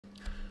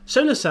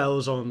Solar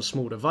cells on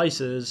small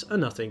devices are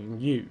nothing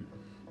new.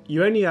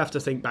 You only have to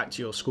think back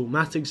to your school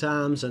math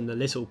exams and the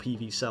little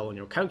PV cell on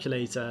your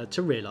calculator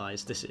to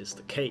realise this is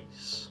the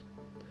case.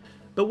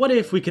 But what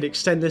if we could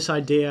extend this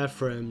idea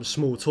from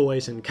small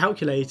toys and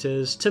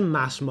calculators to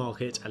mass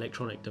market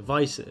electronic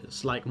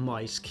devices like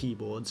mice,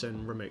 keyboards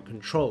and remote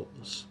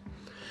controls?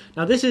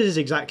 Now this is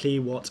exactly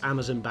what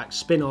Amazon-backed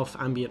spin-off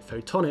Ambient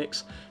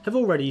Photonics have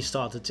already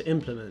started to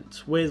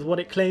implement, with what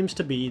it claims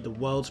to be the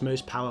world's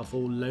most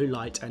powerful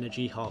low-light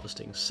energy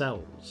harvesting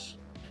cells.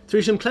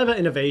 Through some clever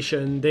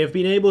innovation, they have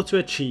been able to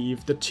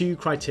achieve the two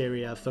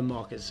criteria for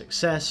market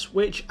success,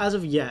 which as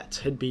of yet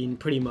had been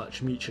pretty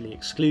much mutually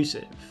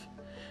exclusive.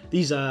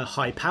 These are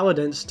high power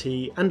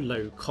density and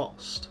low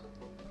cost.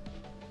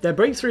 Their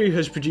breakthrough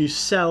has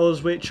produced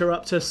cells which are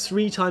up to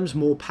 3 times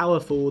more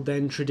powerful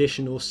than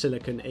traditional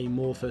silicon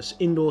amorphous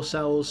indoor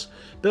cells,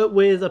 but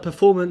with a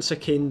performance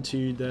akin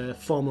to the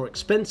far more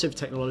expensive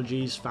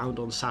technologies found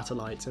on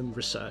satellite and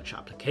research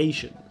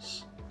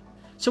applications.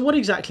 So what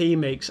exactly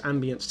makes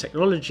Ambient's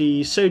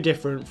technology so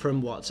different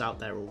from what's out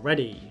there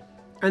already?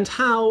 And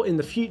how, in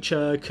the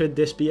future, could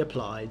this be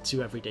applied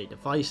to everyday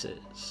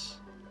devices?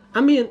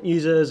 Ambient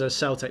uses a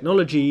cell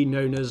technology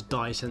known as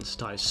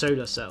dye-sensitised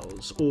solar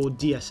cells, or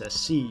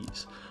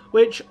DSSCs,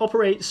 which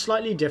operate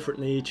slightly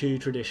differently to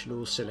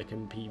traditional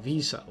silicon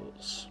PV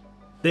cells.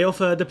 They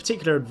offer the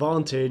particular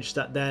advantage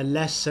that they're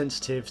less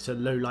sensitive to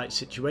low light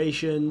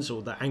situations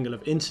or the angle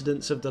of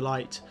incidence of the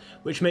light,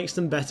 which makes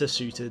them better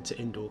suited to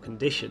indoor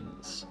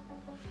conditions.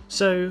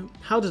 So,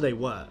 how do they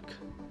work?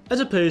 As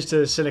opposed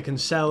to silicon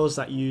cells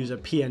that use a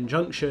PN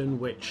junction,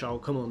 which I'll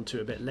come on to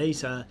a bit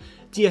later,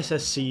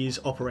 DSSCs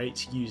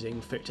operate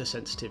using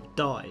photosensitive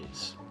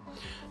dyes.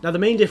 Now the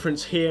main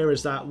difference here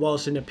is that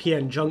whilst in a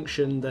PN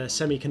junction the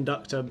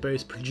semiconductor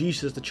both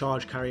produces the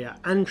charge carrier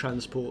and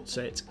transports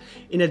it,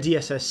 in a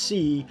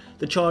DSSC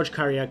the charge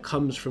carrier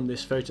comes from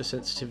this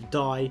photosensitive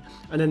dye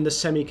and then the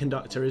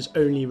semiconductor is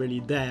only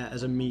really there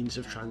as a means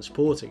of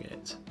transporting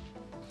it.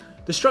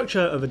 The structure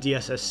of a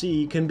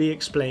DSSC can be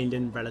explained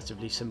in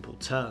relatively simple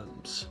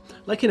terms.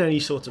 Like in any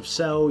sort of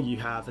cell, you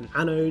have an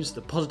anode,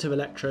 the positive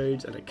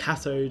electrode, and a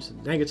cathode,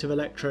 the negative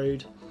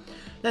electrode.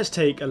 Let's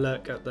take a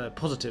look at the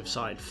positive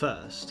side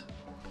first.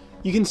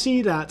 You can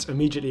see that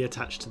immediately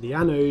attached to the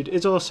anode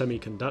is our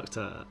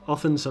semiconductor,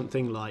 often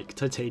something like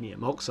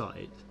titanium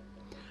oxide.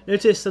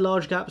 Notice the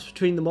large gaps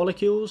between the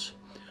molecules?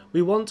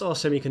 We want our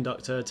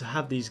semiconductor to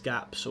have these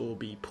gaps or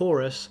be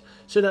porous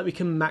so that we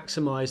can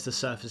maximise the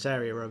surface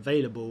area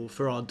available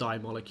for our dye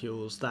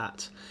molecules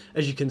that,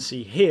 as you can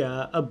see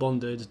here, are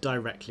bonded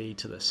directly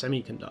to the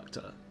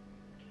semiconductor.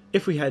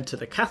 If we head to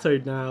the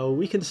cathode now,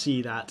 we can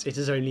see that it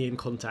is only in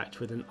contact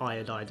with an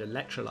iodide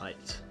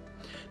electrolyte.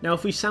 Now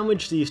if we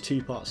sandwich these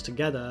two parts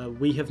together,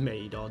 we have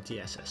made our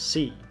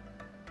DSSC.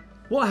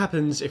 What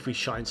happens if we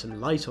shine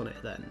some light on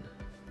it then?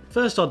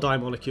 First, our dye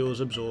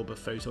molecules absorb a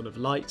photon of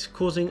light,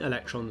 causing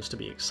electrons to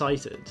be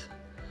excited.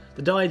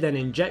 The dye then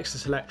injects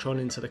this electron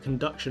into the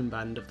conduction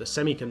band of the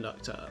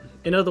semiconductor.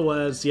 In other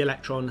words, the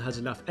electron has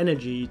enough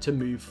energy to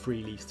move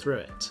freely through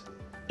it.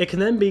 It can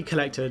then be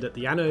collected at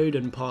the anode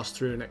and pass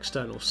through an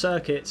external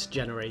circuit,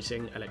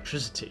 generating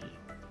electricity.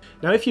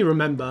 Now if you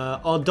remember,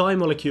 our dye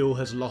molecule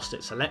has lost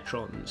its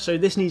electron, so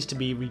this needs to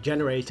be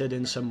regenerated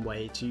in some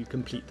way to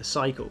complete the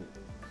cycle.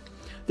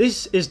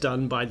 This is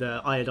done by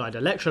the iodide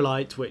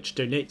electrolyte, which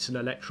donates an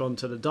electron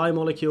to the dye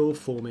molecule,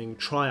 forming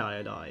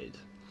triiodide.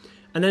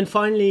 And then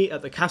finally,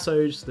 at the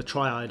cathodes, the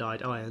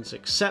triiodide ions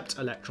accept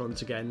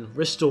electrons again,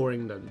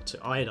 restoring them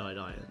to iodide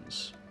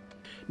ions.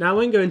 Now I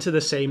won't go into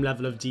the same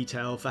level of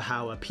detail for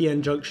how a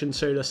PN junction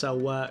solar cell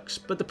works,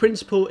 but the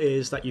principle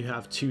is that you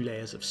have 2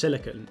 layers of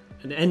silicon,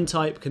 an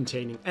N-type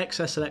containing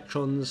excess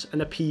electrons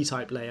and a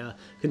P-type layer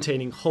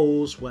containing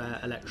holes where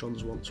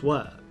electrons once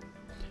were.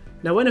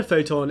 Now when a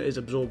photon is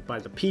absorbed by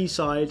the P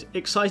side,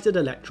 excited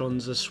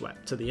electrons are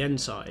swept to the N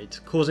side,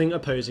 causing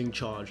opposing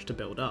charge to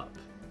build up.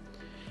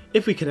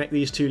 If we connect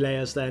these 2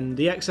 layers then,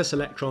 the excess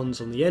electrons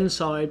on the N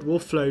side will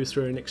flow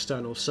through an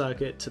external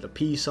circuit to the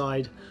P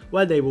side,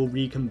 where they will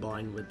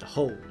recombine with the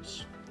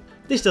holes.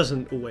 This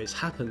doesn't always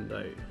happen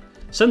though.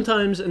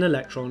 Sometimes an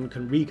electron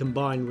can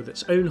recombine with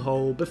its own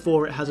hole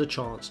before it has a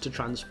chance to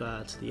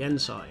transfer to the N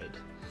side.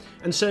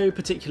 And so,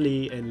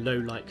 particularly in low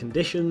light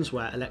conditions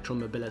where electron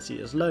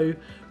mobility is low,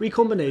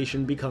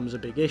 recombination becomes a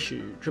big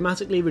issue,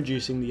 dramatically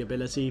reducing the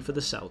ability for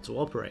the cell to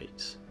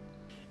operate.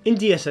 In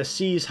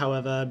DSSCs,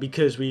 however,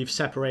 because we've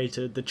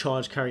separated the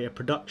charge carrier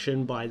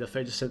production by the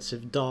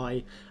photosensitive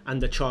dye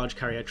and the charge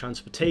carrier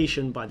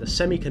transportation by the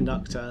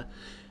semiconductor,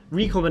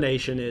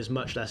 recombination is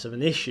much less of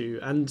an issue,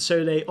 and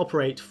so they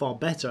operate far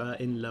better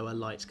in lower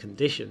light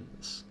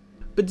conditions.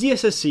 But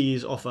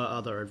DSSCs offer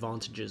other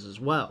advantages as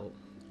well.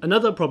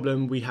 Another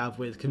problem we have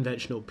with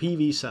conventional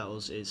PV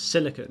cells is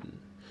silicon.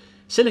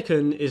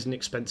 Silicon is an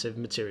expensive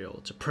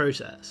material to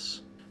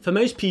process. For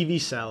most PV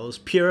cells,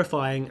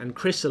 purifying and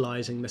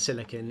crystallizing the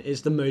silicon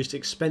is the most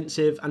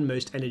expensive and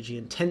most energy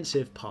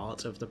intensive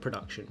part of the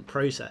production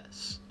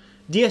process.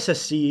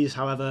 DSSCs,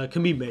 however,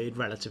 can be made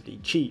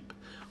relatively cheap.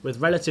 with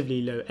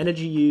relatively low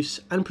energy use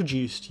and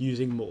produced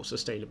using more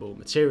sustainable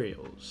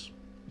materials.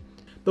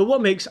 But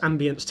what makes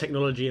Ambient's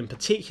technology in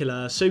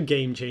particular so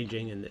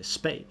game-changing in this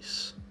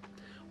space?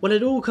 Well,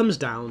 it all comes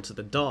down to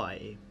the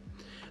dye.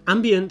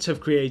 Ambient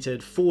have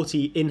created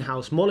 40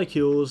 in-house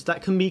molecules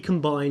that can be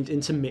combined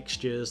into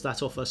mixtures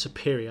that offer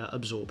superior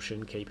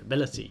absorption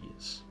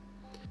capabilities.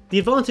 The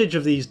advantage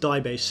of these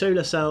dye-based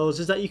solar cells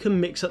is that you can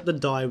mix up the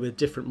dye with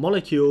different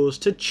molecules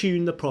to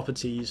tune the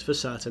properties for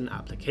certain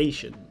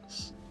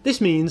applications. This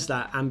means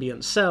that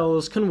ambient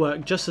cells can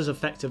work just as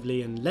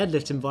effectively in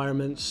LED-lit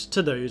environments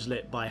to those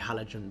lit by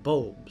halogen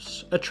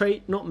bulbs, a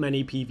trait not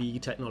many PV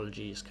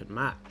technologies can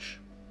match.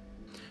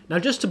 Now,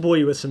 just to bore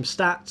you with some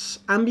stats,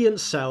 ambient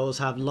cells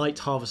have light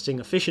harvesting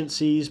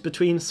efficiencies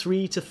between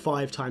 3 to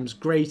 5 times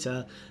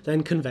greater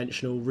than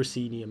conventional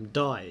ruthenium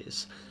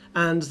dyes,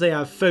 and they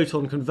have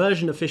photon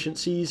conversion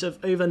efficiencies of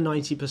over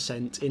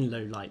 90% in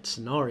low light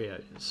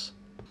scenarios.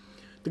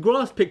 The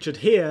graph pictured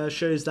here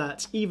shows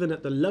that even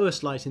at the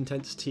lowest light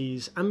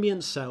intensities,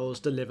 ambient cells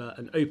deliver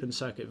an open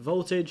circuit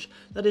voltage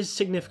that is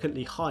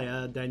significantly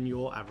higher than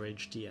your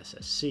average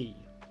DSSC.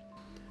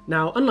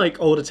 Now,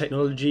 unlike older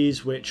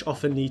technologies which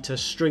often need to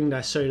string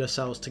their solar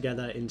cells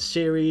together in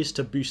series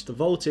to boost the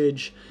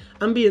voltage,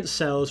 ambient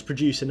cells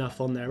produce enough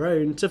on their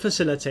own to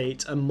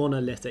facilitate a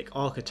monolithic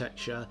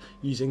architecture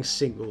using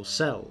single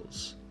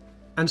cells.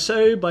 And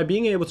so, by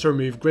being able to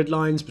remove grid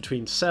lines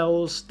between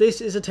cells,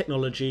 this is a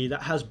technology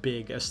that has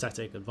big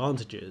aesthetic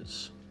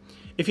advantages.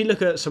 If you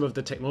look at some of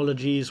the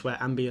technologies where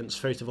Ambient's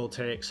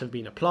photovoltaics have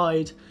been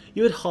applied,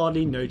 you would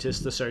hardly notice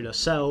the solar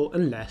cell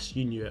unless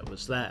you knew it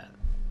was there.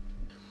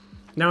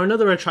 Now,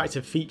 another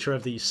attractive feature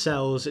of these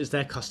cells is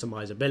their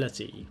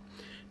customizability.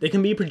 They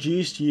can be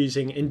produced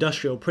using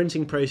industrial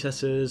printing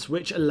processes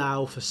which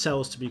allow for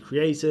cells to be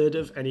created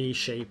of any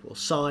shape or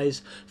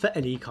size for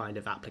any kind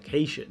of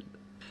application.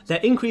 Their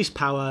increased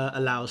power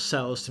allows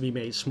cells to be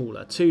made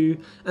smaller too,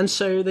 and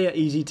so they are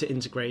easy to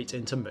integrate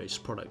into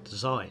most product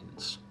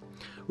designs.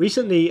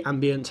 Recently,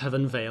 Ambient have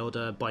unveiled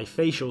a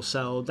bifacial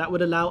cell that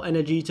would allow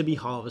energy to be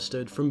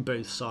harvested from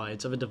both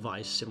sides of a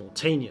device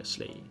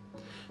simultaneously.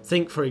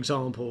 Think, for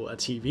example, a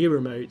TV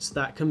remote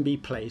that can be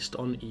placed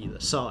on either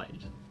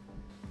side.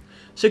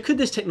 So could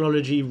this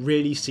technology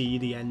really see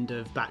the end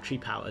of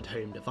battery-powered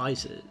home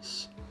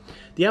devices?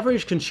 The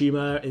average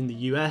consumer in the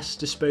US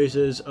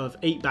disposes of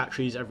 8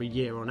 batteries every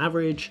year on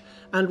average,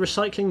 and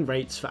recycling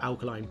rates for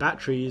alkaline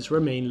batteries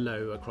remain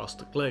low across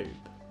the globe.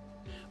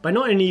 By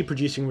not only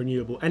producing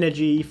renewable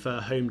energy for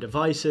home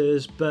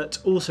devices, but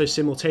also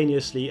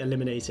simultaneously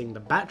eliminating the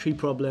battery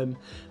problem,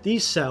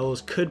 these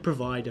cells could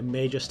provide a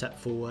major step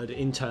forward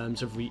in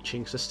terms of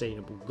reaching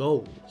sustainable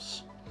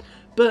goals.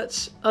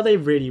 But are they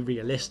really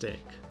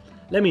realistic?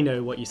 Let me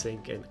know what you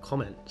think in the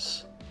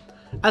comments.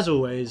 As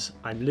always,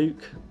 I'm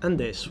Luke, and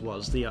this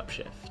was The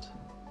Upshift.